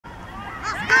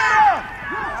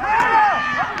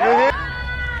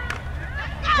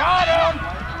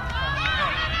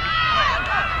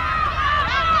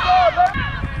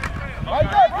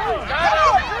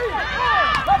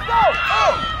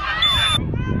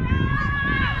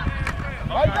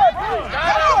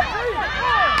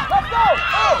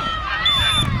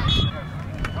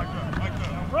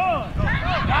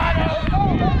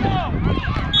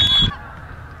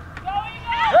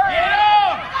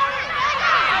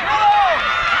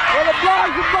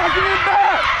Dogs are bucking it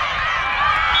back.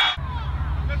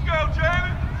 Let's go,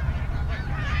 Jalen.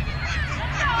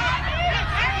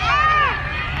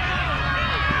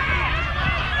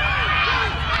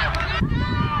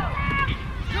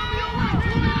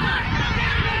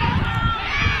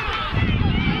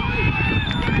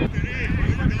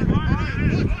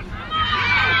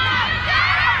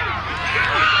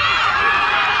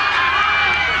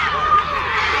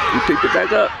 You picked it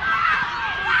back up.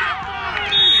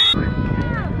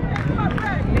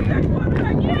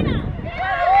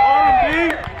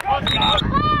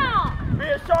 Be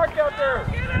a shark out there.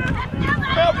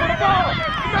 Fell for the ball.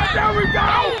 There we go.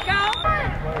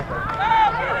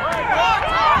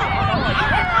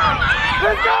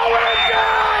 Let's go, MJ!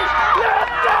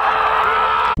 Let's go!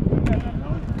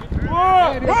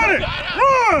 Run it!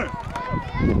 Run!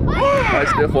 Nice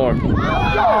stiff arm.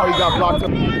 Oh, he got blocked up.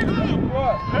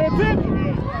 Pay attention.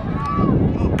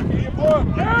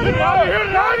 There you go. There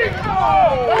you go.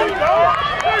 There you go.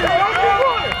 There you go.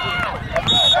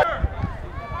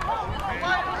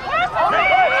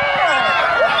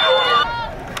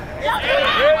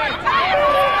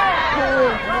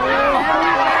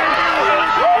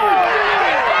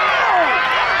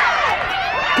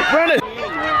 Keep running.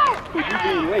 You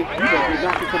being late, you better be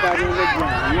knocking somebody on the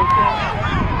ground. You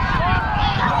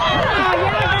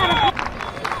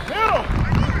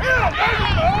understand?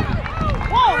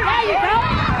 Whoa, there you go.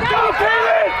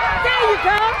 There you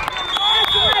go.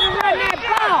 That's the way to run that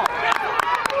ball.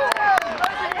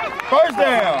 First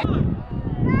down.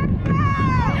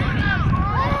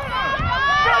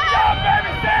 Good job,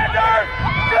 baby Sanders.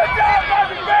 Good job,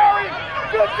 baby Barry.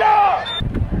 Good job.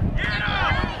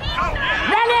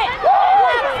 Run it.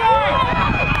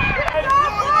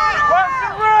 Watch the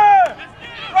run.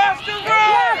 Watch the run.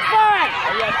 Look for it.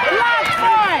 Look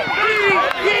for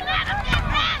it.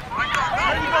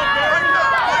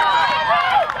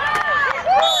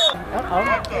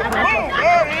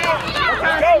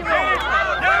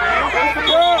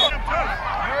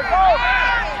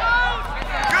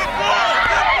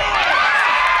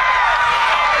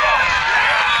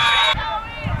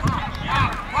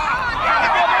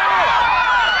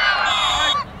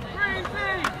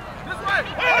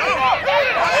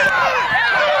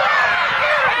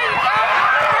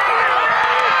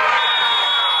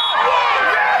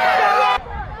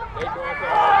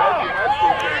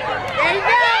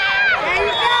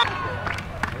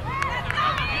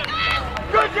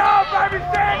 Good job, baby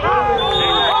Sanders!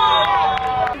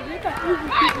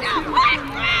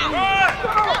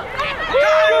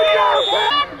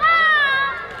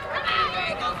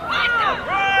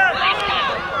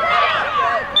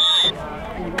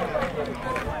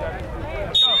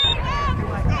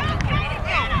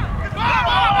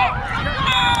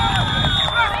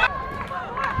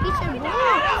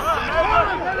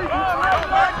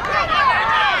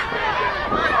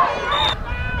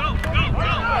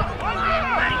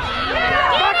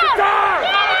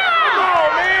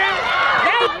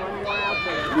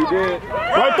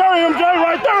 Right there, MJ!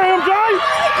 Right there, MJ!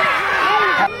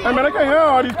 Hey, man, I can't hear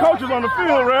all these coaches on the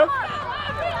field, ref.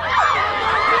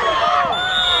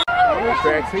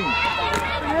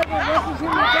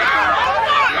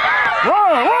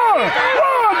 Run, run!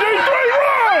 Run, D3,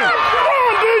 run!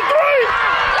 Run, D3!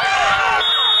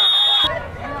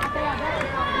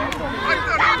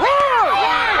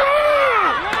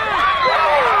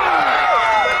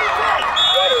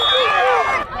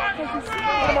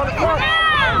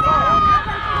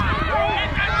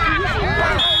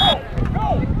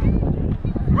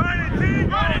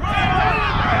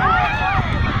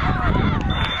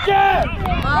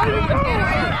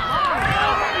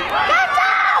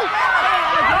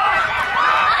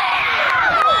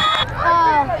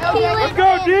 Let's go,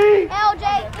 D! LJ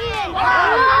in.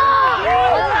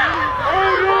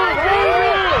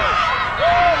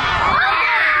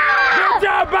 Good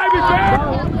job, baby, man!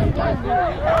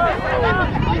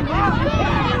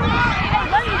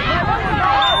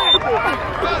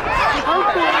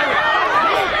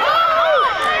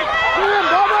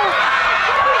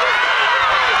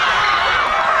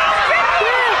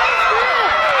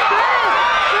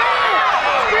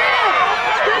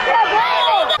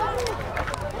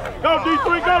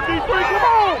 Go D3, come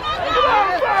on! Come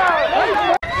outside!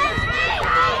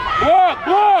 Block!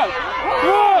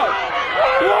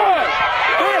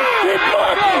 Keep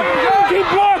blocking! Keep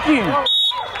blocking!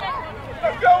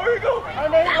 Let's go, Eagles! I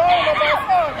mean, long on my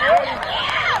son, man.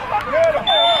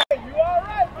 You all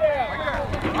right there?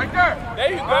 Right there.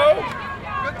 There you go.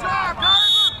 Good job,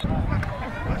 guys.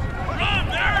 Run,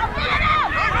 Derek!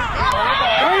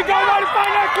 There you go, buddy.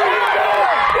 Find that kid.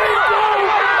 Keep going!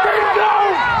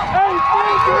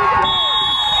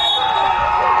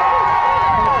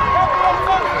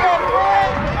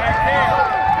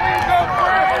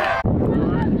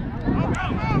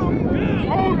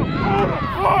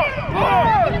 Come on.